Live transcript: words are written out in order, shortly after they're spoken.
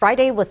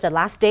Friday was the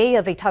last day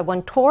of a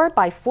Taiwan tour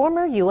by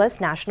former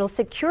U.S. National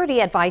Security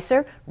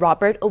Advisor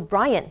Robert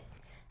O'Brien.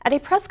 At a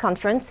press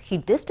conference, he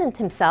distanced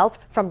himself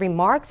from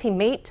remarks he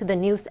made to the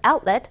news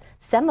outlet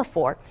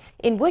Semaphore,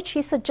 in which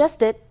he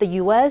suggested the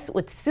U.S.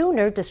 would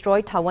sooner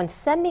destroy Taiwan's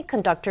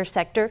semiconductor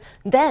sector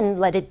than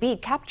let it be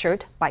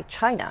captured by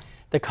China.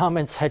 The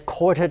comments had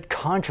courted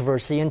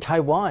controversy in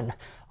Taiwan.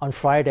 On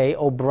Friday,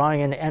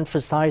 O'Brien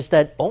emphasized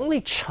that only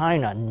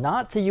China,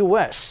 not the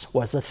U.S.,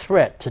 was a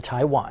threat to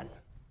Taiwan.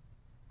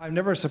 I'm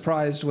never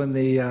surprised when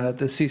the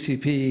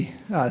CCP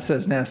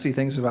says nasty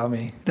things about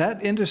me.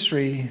 That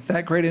industry,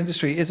 that great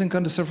industry, isn't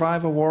going to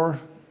survive a war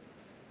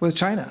with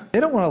China. They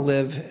don't want to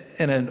live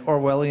in an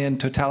Orwellian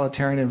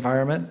totalitarian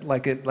environment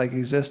like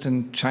exists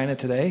in China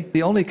today.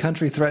 The only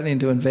country threatening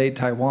to invade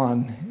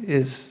Taiwan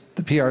is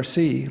the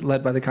PRC,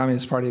 led by the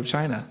Communist Party of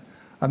China.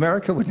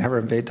 America would never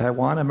invade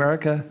Taiwan.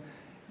 America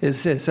has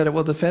said it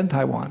will defend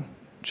Taiwan.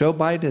 Joe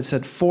Biden has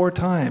said 4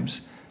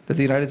 times that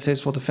the United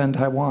States will defend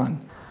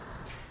Taiwan.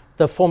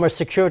 The former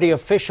security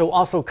official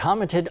also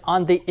commented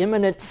on the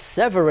imminent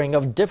severing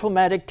of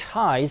diplomatic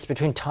ties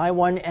between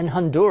Taiwan and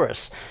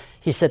Honduras.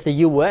 He said the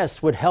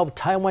U.S. would help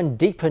Taiwan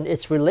deepen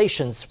its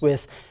relations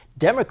with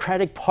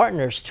democratic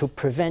partners to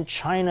prevent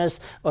China's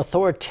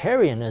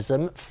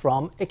authoritarianism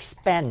from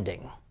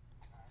expanding.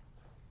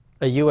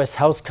 A U.S.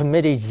 House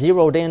committee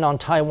zeroed in on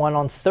Taiwan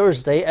on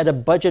Thursday at a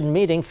budget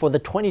meeting for the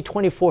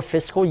 2024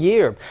 fiscal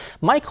year.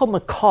 Michael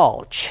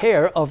McCaul,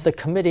 chair of the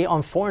Committee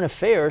on Foreign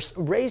Affairs,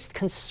 raised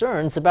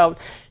concerns about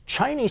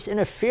Chinese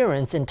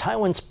interference in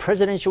Taiwan's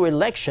presidential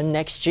election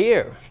next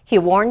year. He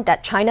warned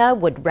that China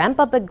would ramp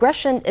up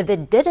aggression if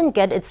it didn't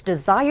get its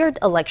desired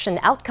election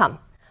outcome.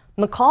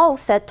 McCaul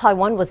said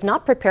Taiwan was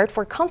not prepared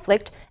for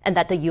conflict and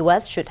that the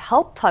U.S. should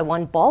help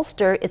Taiwan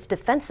bolster its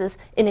defenses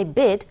in a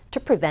bid to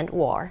prevent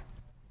war.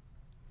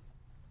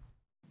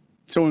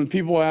 So when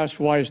people ask,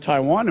 why is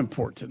Taiwan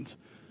important?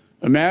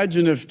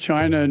 Imagine if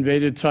China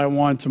invaded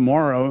Taiwan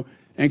tomorrow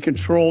and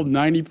controlled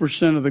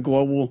 90% of the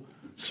global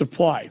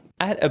supply.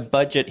 At a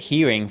budget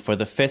hearing for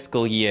the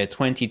fiscal year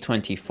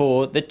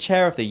 2024, the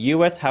chair of the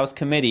U.S. House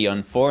Committee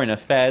on Foreign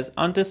Affairs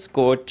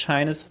underscored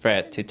China's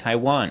threat to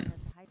Taiwan.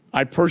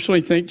 I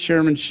personally think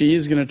Chairman Xi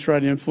is going to try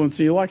to influence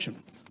the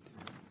election.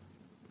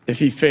 If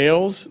he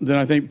fails, then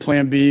I think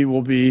Plan B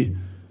will be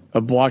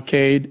a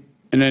blockade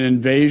and an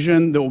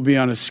invasion that will be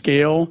on a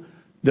scale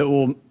that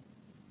will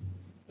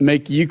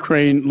make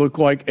Ukraine look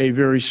like a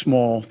very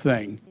small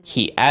thing.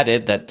 He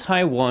added that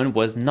Taiwan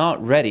was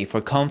not ready for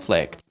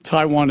conflict.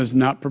 Taiwan is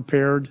not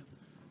prepared.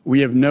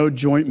 We have no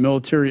joint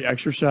military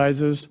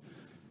exercises.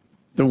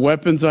 The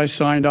weapons I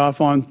signed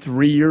off on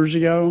 3 years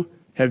ago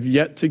have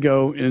yet to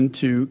go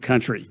into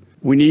country.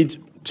 We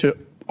need to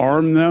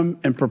arm them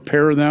and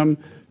prepare them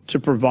to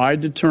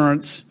provide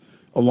deterrence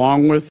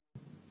along with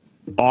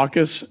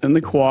AUKUS and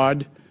the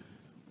Quad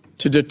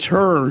to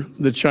deter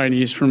the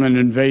Chinese from an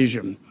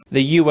invasion.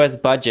 The U.S.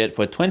 budget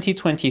for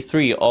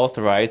 2023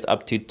 authorized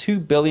up to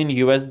 $2 billion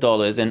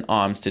in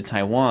arms to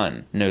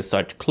Taiwan. No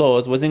such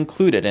clause was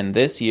included in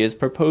this year's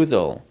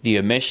proposal. The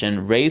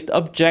omission raised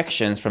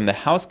objections from the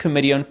House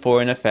Committee on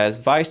Foreign Affairs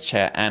Vice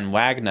Chair Ann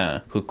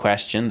Wagner, who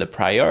questioned the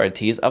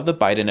priorities of the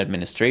Biden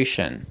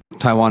administration.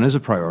 Taiwan is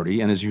a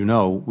priority, and as you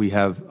know, we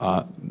have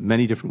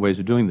many different ways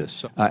of doing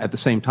this. At the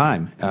same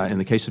time, in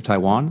the case of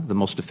Taiwan, the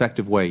most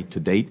effective way to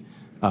date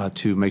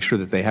to make sure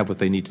that they have what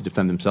they need to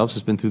defend themselves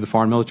has been through the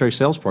Foreign Military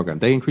Sales Program.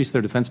 They increased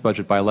their defense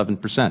budget by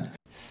 11%.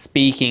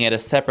 Speaking at a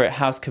separate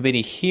House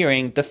committee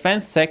hearing,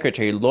 Defense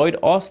Secretary Lloyd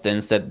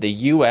Austin said the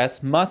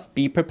U.S. must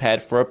be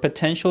prepared for a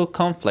potential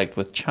conflict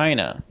with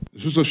China.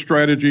 This is a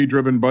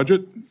strategy-driven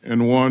budget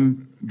and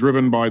one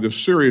driven by the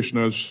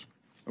seriousness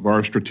of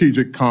our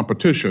strategic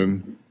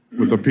competition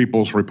with the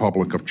People's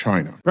Republic of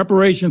China.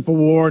 Preparation for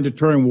war and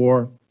deterring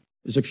war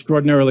is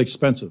extraordinarily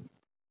expensive,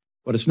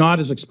 but it's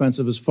not as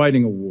expensive as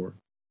fighting a war.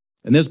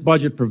 And this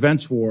budget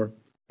prevents war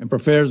and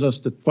prepares us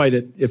to fight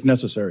it if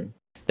necessary.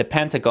 The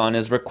Pentagon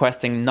is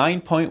requesting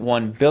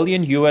 $9.1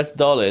 billion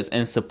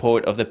in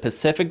support of the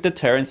Pacific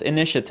Deterrence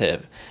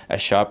Initiative, a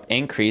sharp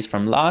increase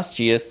from last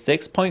year's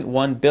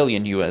 $6.1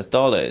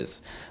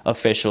 billion.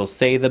 Officials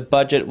say the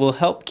budget will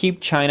help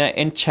keep China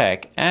in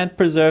check and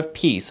preserve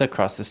peace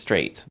across the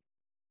strait.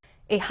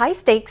 A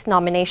high-stakes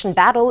nomination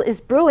battle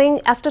is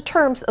brewing as the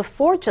terms of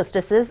 4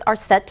 justices are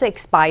set to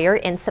expire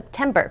in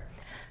September.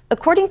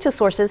 According to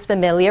sources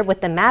familiar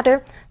with the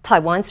matter,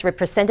 Taiwan's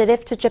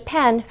representative to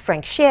Japan,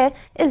 Frank Xie,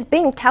 is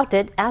being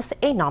touted as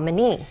a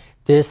nominee.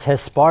 This has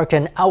sparked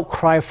an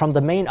outcry from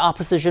the main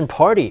opposition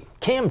party.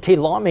 KMT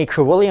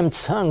lawmaker William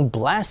Tseng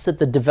blasted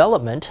the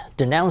development,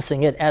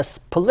 denouncing it as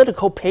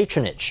political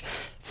patronage.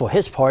 For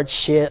his part,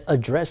 Xie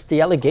addressed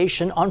the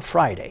allegation on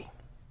Friday.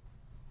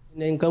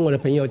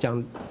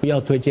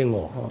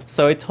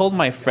 So I told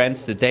my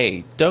friends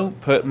today, don't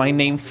put my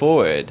name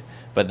forward.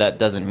 But that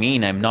doesn't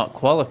mean I'm not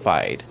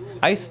qualified.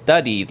 I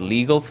studied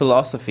legal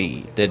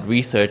philosophy, did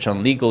research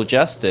on legal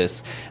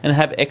justice, and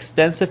have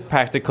extensive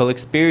practical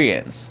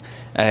experience.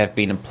 I have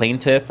been a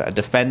plaintiff, a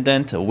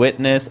defendant, a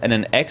witness, and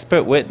an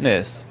expert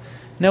witness.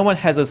 No one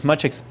has as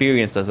much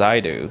experience as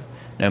I do.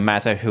 No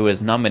matter who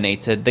is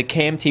nominated, the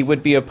KMT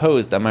would be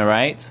opposed, am I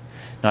right?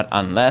 Not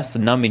unless the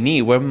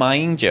nominee were Ma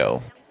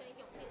Ying-jeou.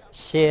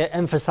 Xie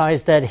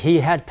emphasized that he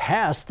had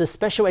passed the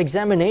special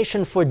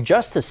examination for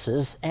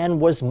justices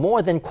and was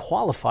more than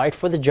qualified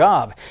for the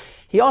job.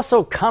 He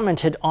also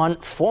commented on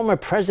former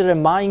President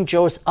Ma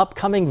Ying-jeou's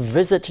upcoming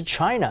visit to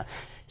China.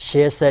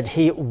 Xie said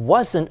he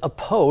wasn't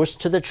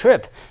opposed to the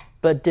trip,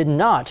 but did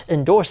not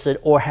endorse it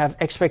or have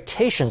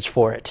expectations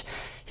for it.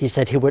 He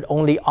said he would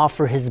only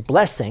offer his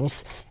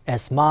blessings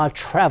as Ma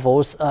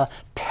travels a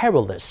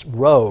perilous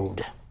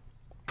road.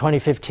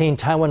 2015,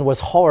 Taiwan was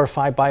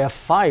horrified by a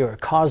fire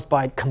caused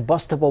by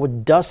combustible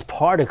dust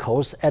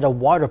particles at a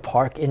water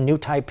park in New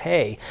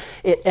Taipei.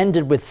 It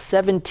ended with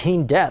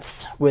 17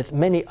 deaths, with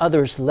many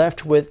others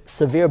left with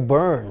severe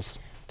burns.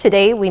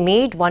 Today, we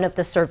meet one of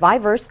the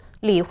survivors,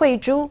 Li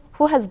Huizhu,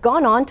 who has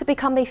gone on to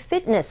become a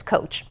fitness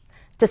coach.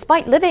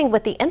 Despite living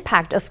with the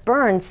impact of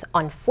burns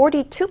on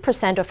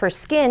 42% of her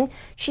skin,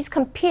 she's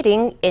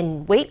competing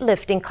in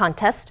weightlifting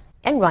contests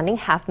and running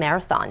half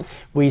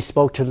marathons. We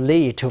spoke to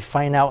Li to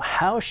find out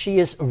how she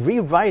is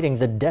rewriting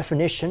the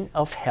definition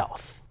of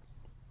health.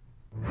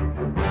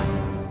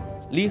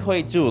 Li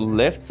Huizhu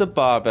lifts a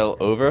barbell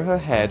over her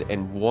head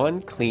in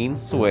one clean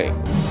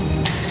swing.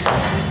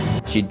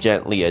 She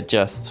gently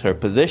adjusts her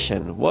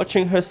position,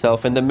 watching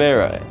herself in the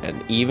mirror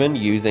and even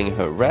using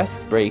her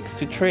rest breaks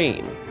to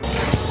train.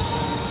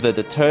 The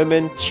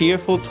determined,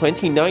 cheerful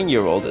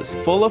 29-year-old is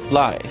full of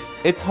life.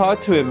 It's hard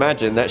to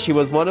imagine that she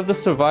was one of the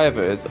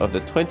survivors of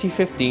the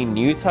 2015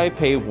 New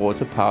Taipei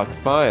water park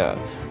fire,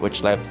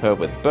 which left her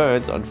with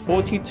burns on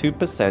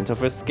 42% of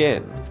her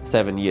skin.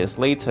 7 years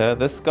later,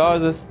 the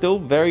scars are still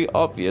very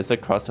obvious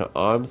across her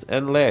arms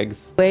and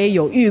legs.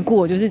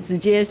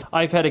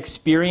 I've had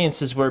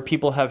experiences where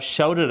people have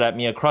shouted at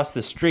me across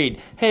the street,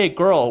 "Hey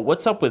girl,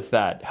 what's up with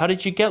that? How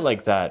did you get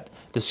like that?"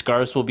 The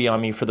scars will be on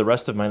me for the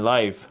rest of my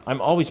life.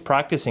 I'm always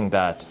practicing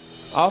that.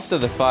 After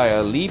the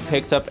fire, Li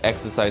picked up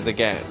exercise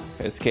again.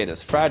 Her skin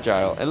is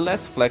fragile and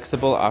less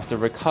flexible after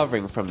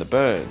recovering from the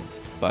burns.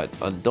 But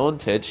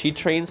undaunted, she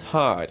trains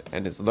hard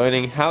and is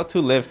learning how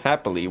to live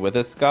happily with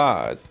her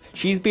scars.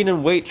 She's been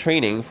in weight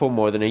training for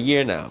more than a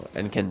year now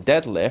and can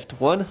deadlift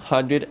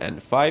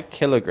 105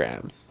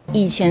 kilograms.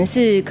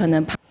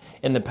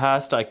 In the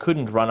past, I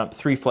couldn't run up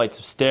 3 flights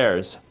of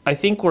stairs. I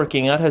think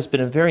working out has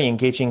been a very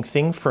engaging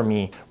thing for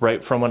me,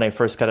 right from when I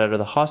first got out of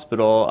the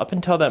hospital up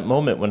until that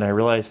moment when I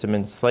realized I'm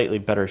in slightly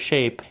better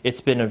shape.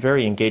 It's been a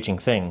very engaging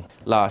thing.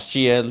 Last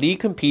year, Li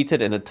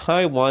competed in a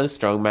Taiwan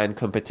strongman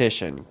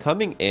competition,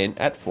 coming in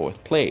at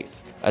 4th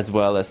place, as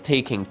well as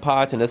taking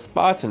part in a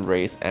Spartan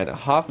race and a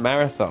half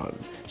marathon.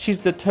 She's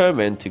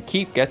determined to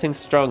keep getting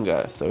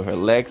stronger so her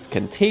legs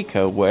can take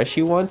her where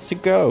she wants to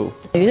go.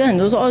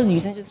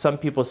 Some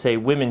people say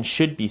women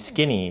should be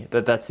skinny,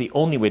 that's the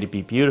only way to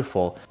be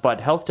beautiful,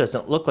 but health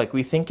doesn't look like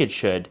we think it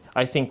should.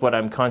 I think what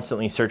I'm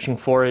constantly searching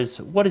for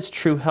is, what is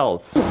true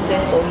health?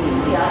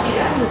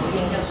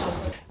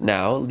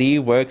 Now, Li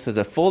works as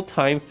a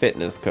full-time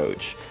fitness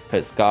coach.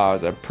 Her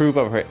scars are proof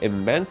of her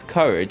immense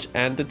courage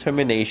and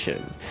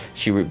determination.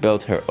 She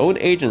rebuilt her own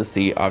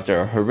agency after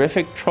a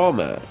horrific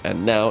trauma,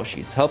 and now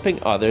she's helping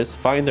others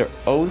find their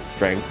own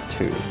strength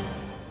too.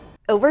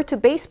 Over to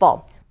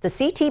baseball. The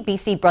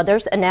CTBC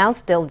brothers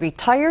announced they'll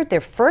retire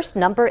their first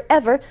number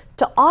ever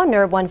to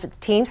honor one of the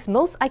team's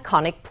most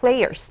iconic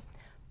players.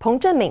 Peng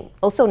Zhenming,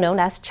 also known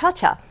as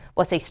Cha-Cha,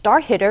 was a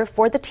star hitter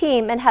for the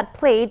team and had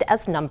played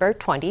as number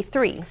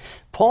 23.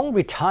 Peng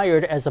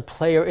retired as a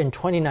player in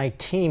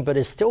 2019 but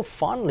is still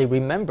fondly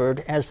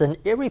remembered as an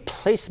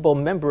irreplaceable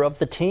member of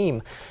the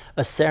team.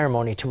 A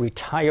ceremony to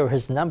retire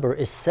his number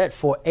is set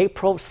for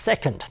April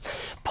 2nd.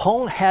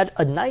 Peng had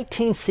a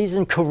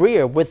 19-season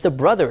career with the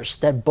brothers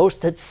that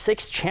boasted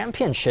 6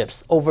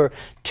 championships, over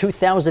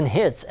 2,000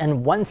 hits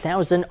and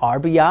 1,000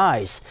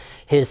 RBIs.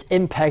 His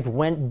impact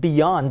went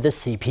beyond the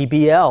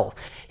CPBL.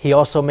 He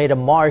also made a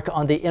mark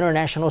on the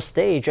international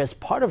stage as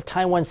part of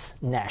Taiwan's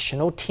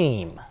national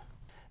team.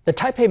 The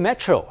Taipei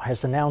Metro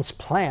has announced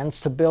plans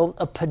to build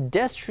a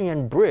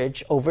pedestrian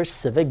bridge over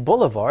Civic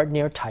Boulevard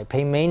near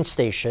Taipei Main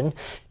Station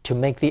to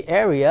make the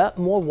area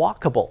more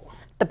walkable.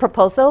 The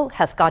proposal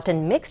has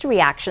gotten mixed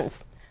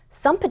reactions.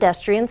 Some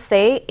pedestrians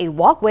say a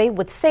walkway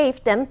would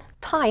save them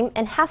time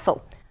and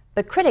hassle,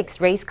 but critics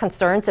raise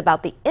concerns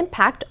about the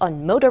impact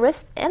on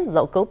motorists and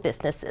local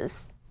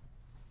businesses.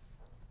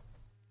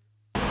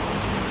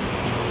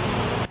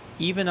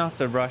 Even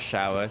after rush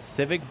hour,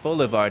 Civic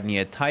Boulevard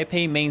near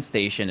Taipei Main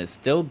Station is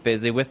still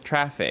busy with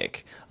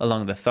traffic.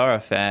 Along the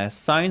thoroughfare,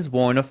 signs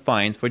warn of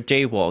fines for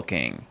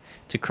jaywalking.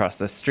 To cross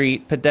the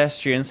street,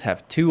 pedestrians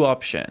have 2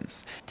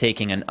 options: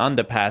 taking an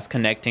underpass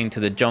connecting to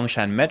the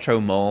Zhongshan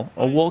Metro Mall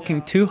or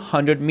walking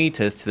 200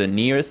 meters to the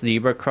nearest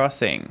zebra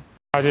crossing.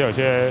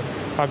 The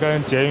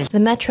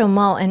Metro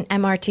Mall and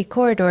MRT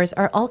corridors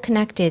are all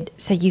connected,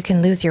 so you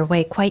can lose your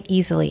way quite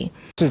easily.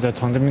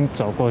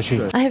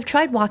 I have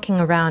tried walking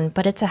around,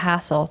 but it's a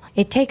hassle.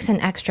 It takes an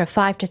extra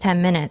 5 to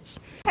 10 minutes.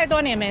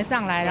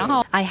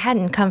 I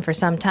hadn't come for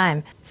some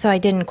time, so I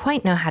didn't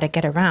quite know how to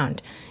get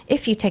around.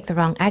 If you take the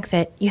wrong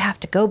exit, you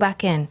have to go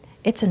back in.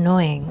 It's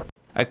annoying.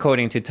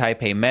 According to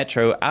Taipei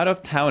Metro,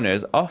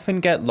 out-of-towners often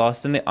get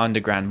lost in the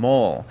underground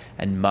mall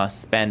and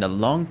must spend a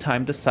long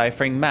time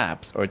deciphering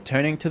maps or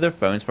turning to their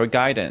phones for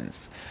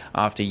guidance.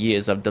 After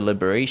years of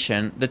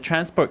deliberation, the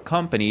transport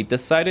company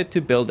decided to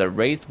build a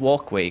raised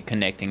walkway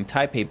connecting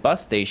Taipei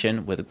bus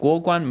station with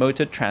Guoguan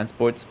Motor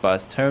Transport's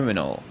bus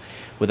terminal.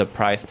 With a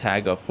price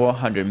tag of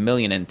 400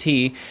 million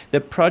NT,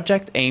 the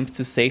project aims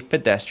to save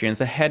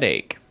pedestrians a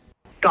headache.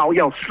 It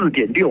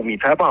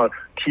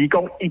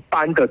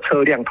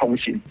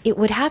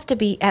would have to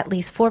be at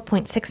least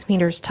 4.6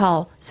 meters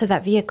tall so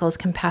that vehicles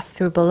can pass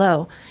through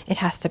below. It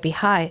has to be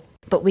high,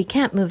 but we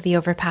can't move the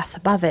overpass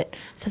above it,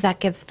 so that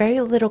gives very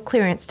little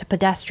clearance to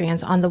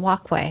pedestrians on the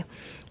walkway.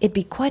 It'd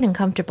be quite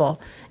uncomfortable.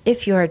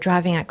 If you are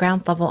driving at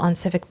ground level on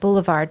Civic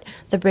Boulevard,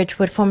 the bridge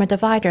would form a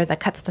divider that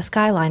cuts the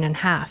skyline in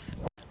half.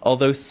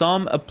 Although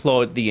some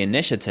applaud the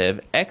initiative,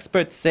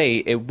 experts say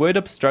it would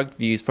obstruct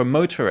views for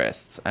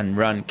motorists and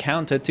run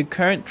counter to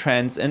current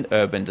trends in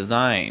urban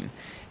design.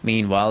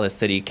 Meanwhile, a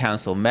city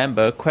council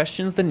member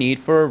questions the need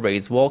for a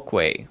raised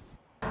walkway.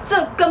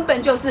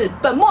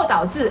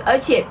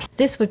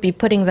 This would be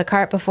putting the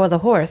cart before the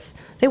horse.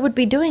 They would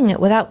be doing it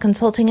without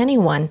consulting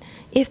anyone.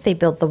 If they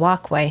built the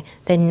walkway,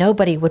 then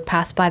nobody would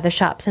pass by the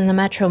shops in the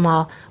Metro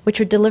Mall, which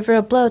would deliver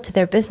a blow to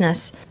their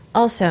business.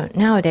 Also,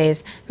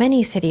 nowadays,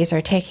 many cities are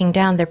taking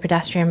down their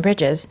pedestrian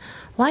bridges.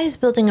 Why is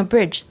building a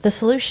bridge the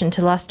solution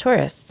to lost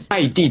tourists?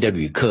 Tourists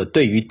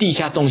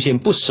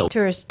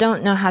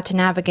don't know how to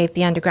navigate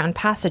the underground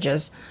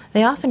passages.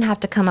 They often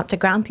have to come up to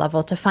ground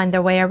level to find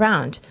their way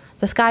around.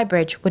 The Sky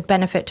Bridge would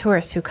benefit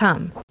tourists who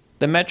come.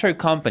 The metro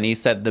company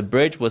said the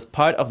bridge was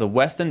part of the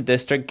Western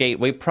District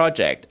Gateway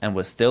project and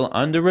was still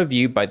under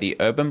review by the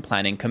Urban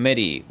Planning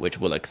Committee, which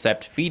will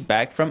accept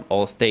feedback from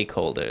all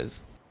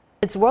stakeholders.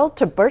 It's World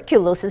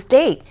Tuberculosis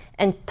Day,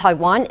 and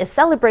Taiwan is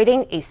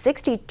celebrating a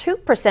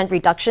 62%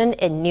 reduction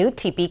in new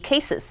TB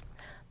cases.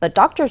 But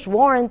doctors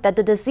warn that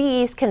the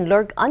disease can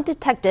lurk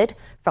undetected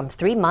from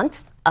 3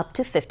 months up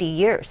to 50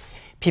 years.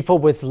 People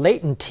with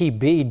latent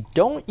TB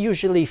don't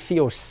usually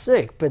feel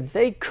sick, but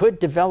they could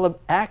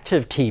develop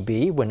active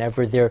TB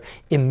whenever their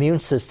immune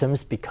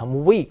systems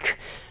become weak.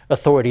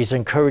 Authorities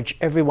encourage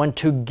everyone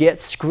to get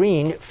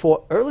screened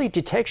for early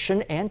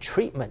detection and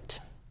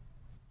treatment.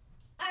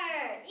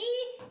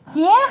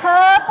 Yes,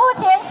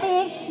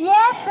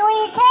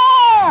 we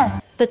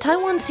can! The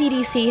Taiwan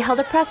CDC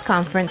held a press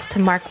conference to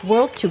mark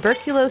World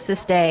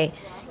Tuberculosis Day.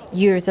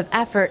 Years of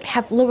effort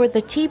have lowered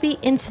the TB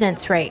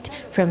incidence rate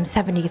from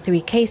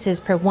 73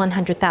 cases per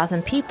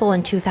 100,000 people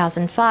in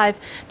 2005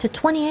 to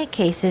 28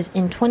 cases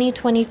in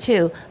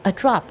 2022, a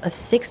drop of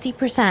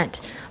 60%.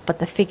 But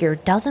the figure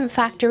doesn't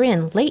factor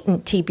in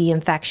latent TB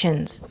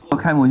infections.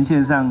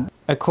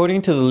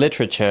 According to the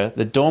literature,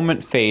 the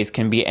dormant phase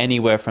can be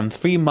anywhere from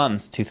 3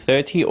 months to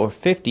 30 or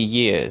 50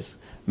 years.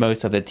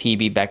 Most of the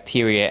TB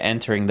bacteria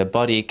entering the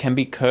body can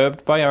be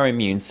curbed by our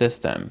immune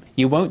system.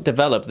 You won't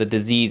develop the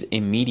disease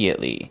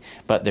immediately,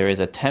 but there is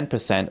a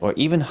 10% or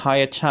even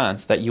higher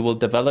chance that you will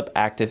develop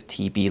active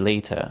TB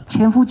later.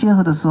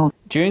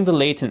 During the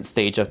latent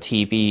stage of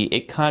TB,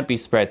 it can't be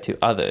spread to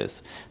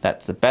others.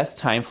 That's the best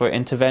time for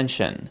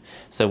intervention.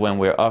 So when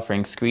we're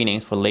offering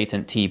screenings for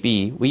latent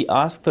TB, we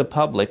ask the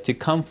public to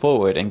come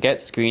forward and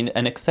get screened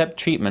and accept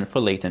treatment for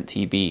latent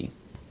TB.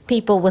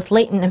 People with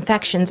latent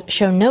infections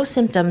show no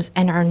symptoms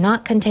and are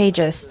not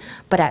contagious,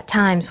 but at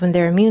times when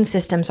their immune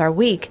systems are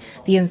weak,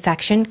 the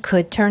infection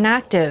could turn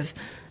active.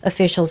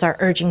 Officials are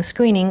urging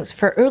screenings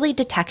for early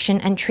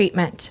detection and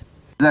treatment.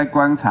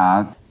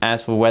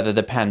 As for whether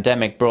the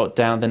pandemic brought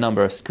down the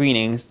number of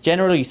screenings,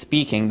 generally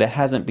speaking, there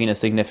hasn't been a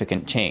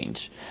significant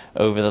change.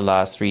 Over the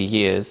last 3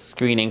 years,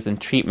 screenings and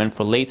treatment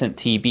for latent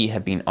TB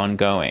have been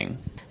ongoing.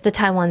 The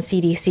Taiwan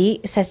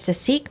CDC says to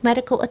seek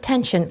medical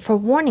attention for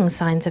warning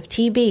signs of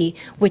TB,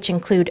 which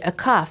include a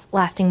cough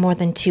lasting more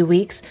than 2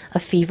 weeks, a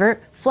fever,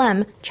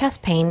 phlegm,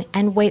 chest pain,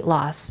 and weight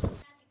loss.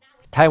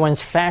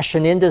 Taiwan's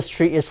fashion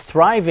industry is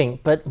thriving,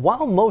 but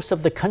while most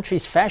of the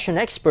country's fashion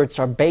experts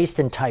are based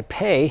in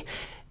Taipei,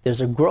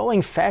 there's a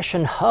growing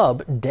fashion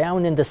hub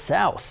down in the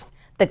south.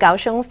 The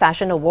Kaohsiung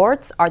Fashion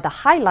Awards are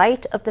the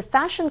highlight of the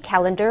fashion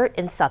calendar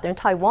in southern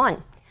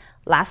Taiwan.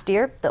 Last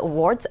year, the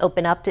awards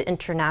opened up to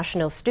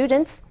international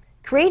students,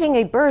 creating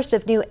a burst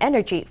of new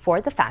energy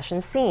for the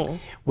fashion scene.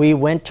 We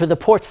went to the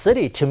port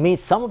city to meet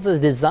some of the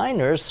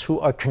designers who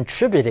are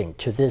contributing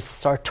to this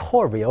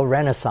sartorial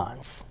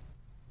renaissance.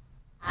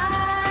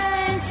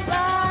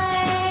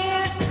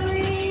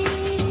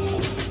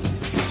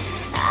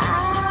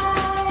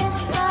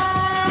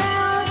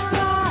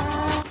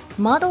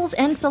 Models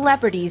and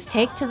celebrities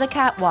take to the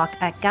catwalk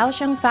at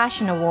Kaohsiung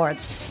Fashion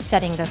Awards,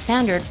 setting the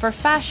standard for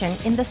fashion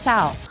in the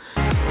South.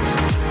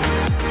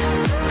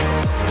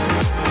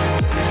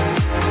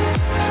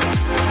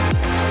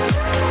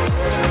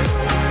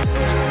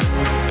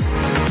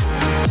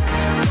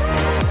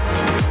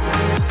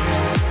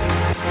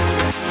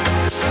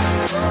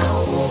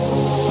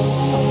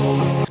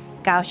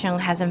 Kaohsiung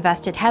has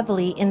invested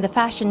heavily in the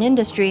fashion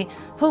industry,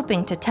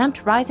 hoping to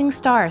tempt rising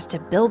stars to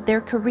build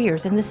their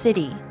careers in the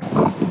city.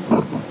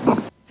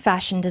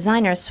 Fashion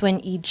designer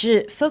Sun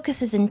Yizhi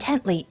focuses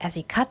intently as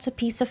he cuts a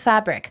piece of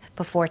fabric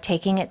before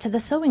taking it to the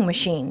sewing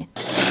machine.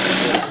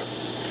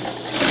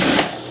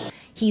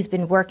 He's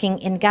been working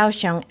in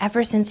Kaohsiung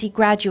ever since he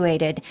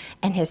graduated,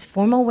 and his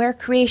formal wear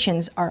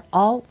creations are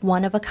all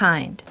one of a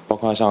kind.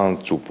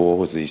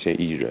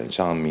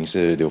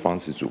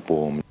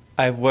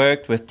 I've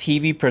worked with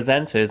TV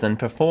presenters and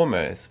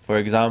performers, for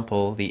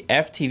example, the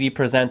FTV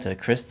presenter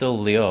Crystal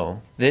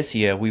Liu. This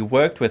year, we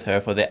worked with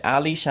her for the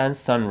Alishan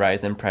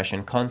Sunrise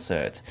Impression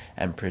concert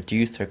and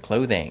produced her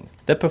clothing.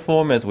 The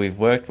performers we've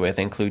worked with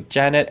include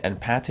Janet and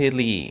Pate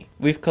Lee.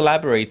 We've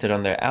collaborated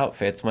on their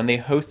outfits when they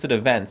hosted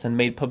events and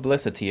made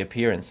publicity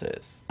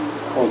appearances.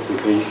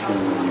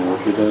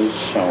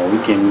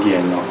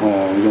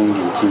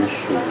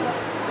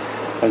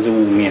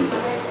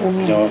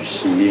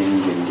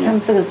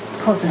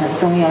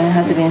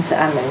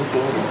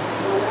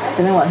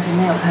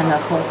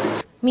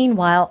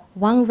 Meanwhile,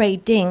 Wang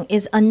Ruiding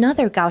is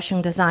another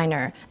Kaohsiung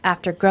designer.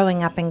 After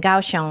growing up in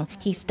Kaohsiung,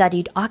 he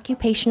studied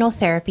occupational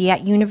therapy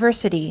at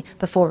university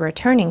before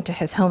returning to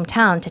his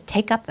hometown to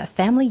take up the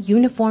family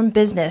uniform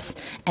business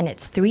and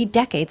its 3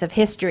 decades of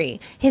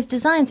history. His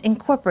designs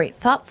incorporate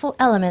thoughtful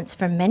elements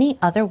from many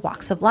other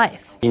walks of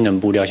life.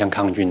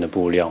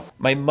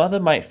 My mother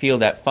might feel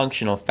that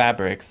functional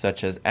fabrics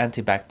such as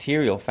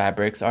antibacterial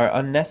fabrics are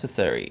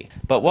unnecessary,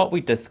 but what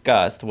we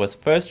discussed was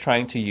first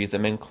trying to use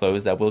them in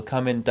clothes that will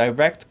come in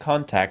direct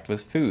contact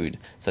with food,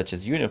 such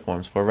as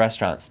uniforms for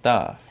restaurant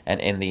staff.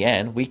 And in the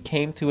end, we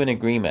came to an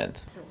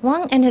agreement.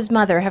 Wang and his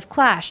mother have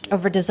clashed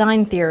over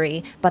design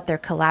theory, but their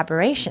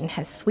collaboration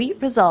has sweet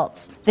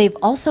results. They've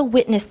also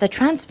witnessed the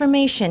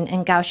transformation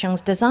in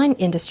Kaohsiung's design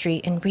industry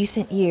in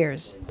recent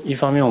years.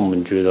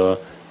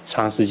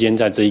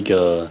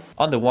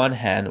 On the one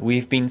hand,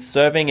 we've been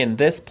serving in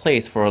this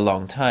place for a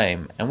long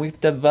time, and we've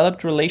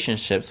developed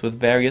relationships with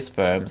various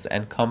firms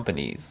and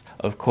companies.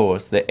 Of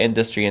course, the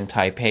industry in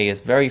Taipei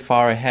is very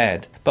far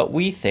ahead, but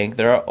we think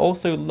there are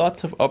also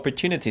lots of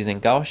opportunities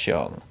in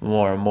Kaohsiung.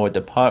 More and more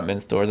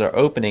department stores are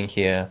opening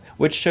here,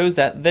 which shows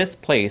that this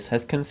place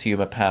has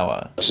consumer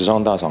power. The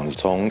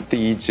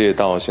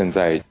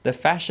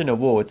Fashion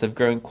Awards have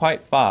grown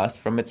quite fast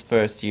from its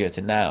first year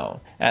to now.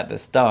 At the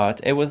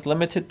start, it was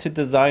limited to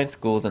design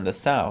schools in the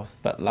south,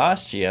 but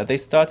last year they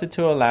started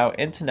to allow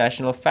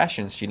international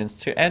fashion students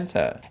to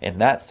enter. In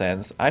that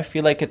sense, I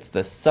feel like it's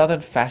the Southern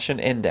Fashion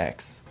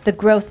Index. The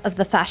growth of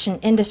the fashion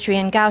industry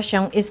in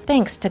Kaohsiung is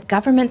thanks to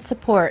government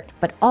support,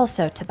 but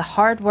also to the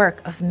hard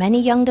work of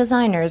many young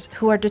designers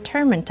who are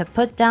determined to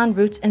put down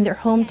roots in their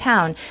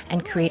hometown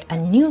and create a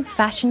new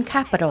fashion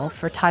capital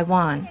for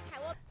Taiwan.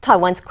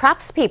 Taiwan's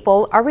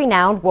craftspeople are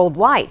renowned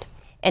worldwide.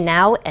 And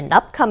now an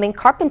upcoming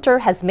carpenter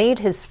has made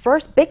his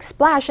first big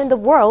splash in the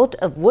world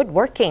of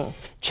woodworking.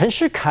 Chen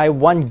Shikai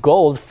won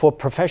gold for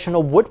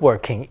professional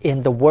woodworking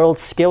in the World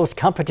Skills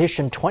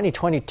Competition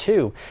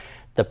 2022.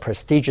 The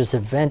prestigious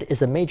event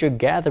is a major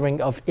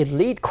gathering of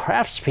elite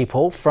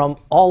craftspeople from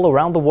all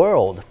around the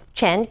world.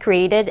 Chen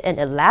created an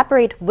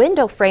elaborate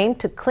window frame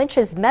to clinch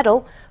his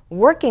medal,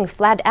 working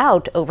flat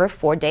out over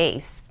 4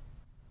 days.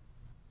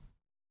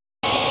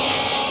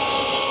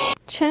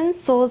 Chen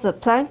saws a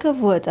plank of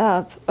wood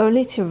up,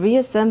 only to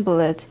reassemble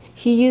it.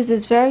 He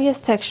uses various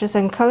textures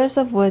and colors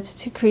of wood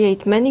to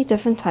create many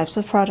different types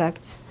of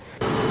products.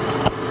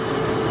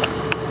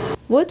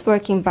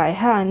 Woodworking by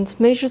hand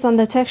measures on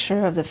the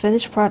texture of the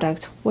finished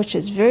product, which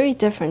is very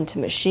different to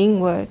machine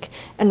work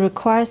and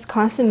requires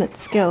consummate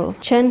skill.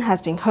 Chen has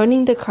been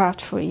honing the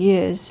craft for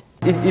years.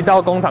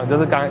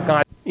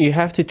 You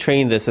have to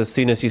train this as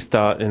soon as you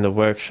start in the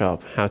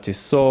workshop. How to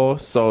saw,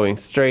 sawing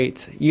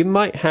straight. You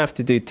might have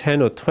to do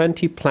 10 or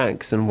 20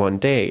 planks in one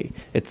day.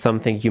 It's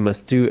something you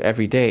must do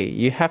every day.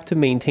 You have to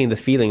maintain the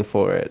feeling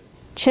for it.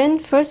 Chen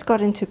first got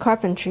into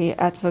carpentry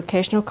at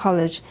vocational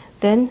college,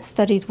 then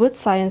studied wood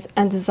science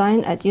and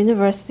design at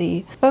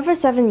university. Over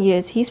 7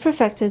 years, he's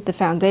perfected the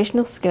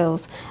foundational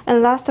skills,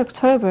 and last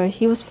October,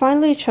 he was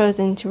finally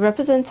chosen to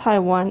represent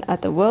Taiwan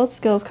at the World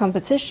Skills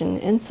Competition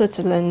in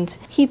Switzerland.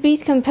 He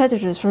beat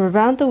competitors from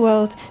around the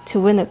world to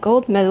win a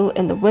gold medal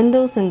in the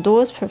Windows and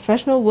Doors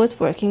Professional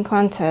Woodworking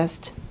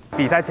Contest.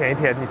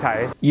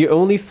 You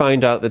only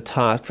find out the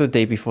task the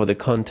day before the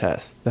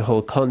contest. The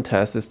whole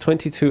contest is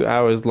 22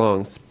 hours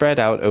long, spread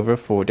out over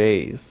 4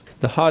 days.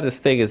 The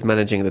hardest thing is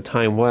managing the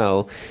time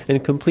well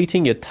and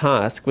completing your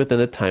task within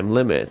the time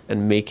limit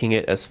and making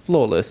it as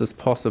flawless as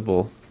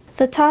possible.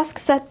 The task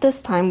set this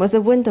time was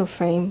a window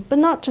frame, but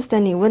not just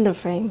any window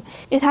frame.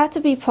 It had to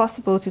be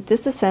possible to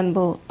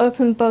disassemble,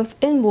 open both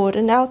inward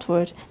and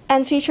outward,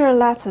 and feature a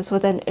lattice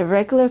with an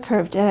irregular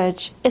curved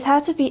edge. It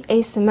had to be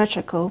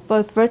asymmetrical,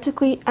 both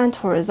vertically and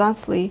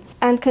horizontally,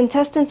 and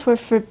contestants were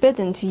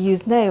forbidden to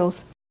use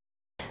nails.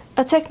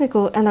 A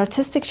technical and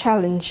artistic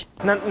challenge.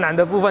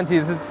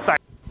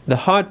 The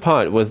hard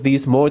part was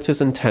these mortise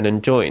and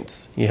tenon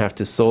joints. You have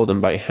to saw them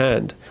by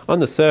hand. On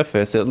the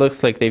surface, it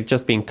looks like they've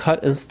just been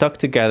cut and stuck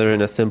together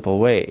in a simple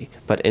way,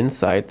 but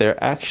inside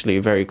they're actually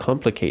very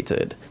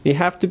complicated. They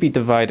have to be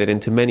divided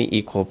into many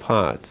equal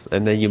parts,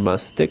 and then you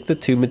must stick the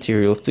two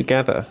materials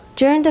together.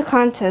 During the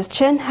contest,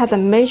 Chen had a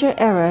major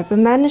error but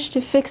managed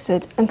to fix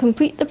it and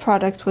complete the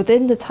product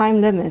within the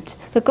time limit.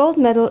 The gold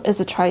medal is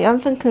a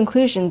triumphant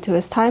conclusion to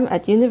his time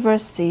at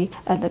university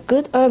and a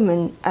good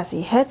omen as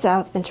he heads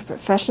out into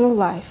professional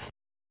life.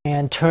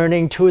 And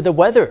turning to the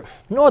weather,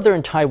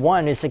 northern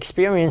Taiwan is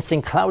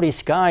experiencing cloudy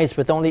skies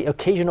with only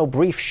occasional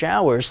brief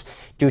showers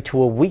due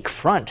to a weak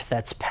front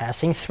that's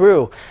passing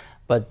through.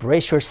 But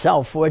brace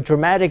yourself for a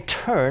dramatic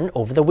turn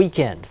over the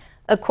weekend.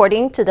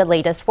 According to the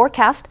latest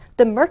forecast,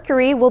 the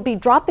mercury will be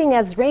dropping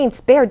as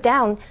rains bear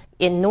down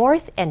in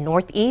north and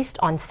northeast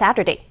on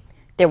Saturday.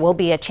 There will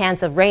be a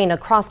chance of rain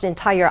across the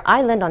entire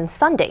island on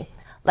Sunday.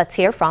 Let's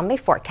hear from a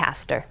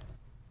forecaster.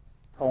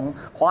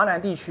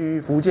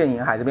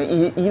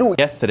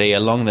 Yesterday,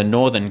 along the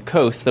northern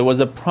coast, there was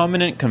a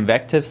prominent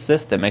convective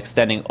system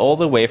extending all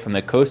the way from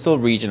the coastal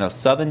region of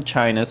southern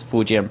China's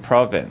Fujian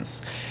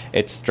province.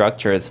 Its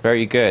structure is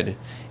very good.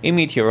 In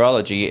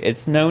meteorology,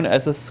 it's known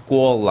as a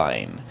squall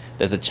line.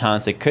 There's a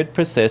chance it could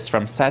persist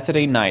from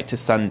Saturday night to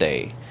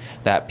Sunday.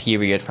 That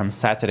period from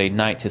Saturday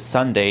night to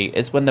Sunday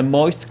is when the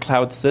moist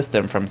cloud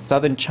system from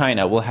southern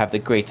China will have the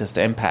greatest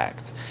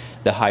impact.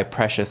 The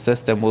high-pressure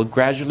system will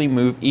gradually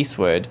move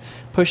eastward,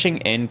 pushing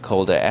in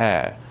colder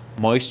air.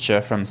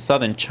 Moisture from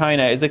southern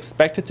China is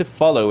expected to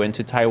follow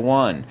into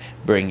Taiwan,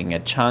 bringing a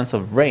chance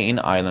of rain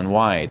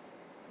island-wide.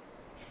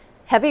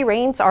 Heavy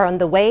rains are on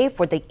the way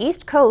for the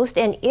east coast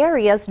and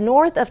areas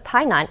north of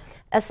Tainan,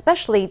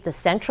 especially the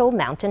central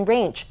mountain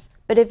range.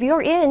 But if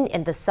you're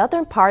in the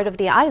southern part of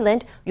the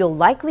island, you'll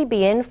likely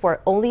be in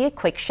for only a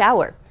quick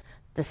shower.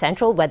 The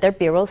Central Weather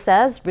Bureau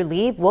says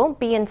relief won't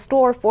be in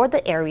store for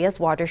the area's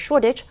water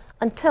shortage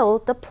until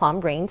the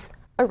plum rains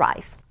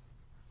arrive.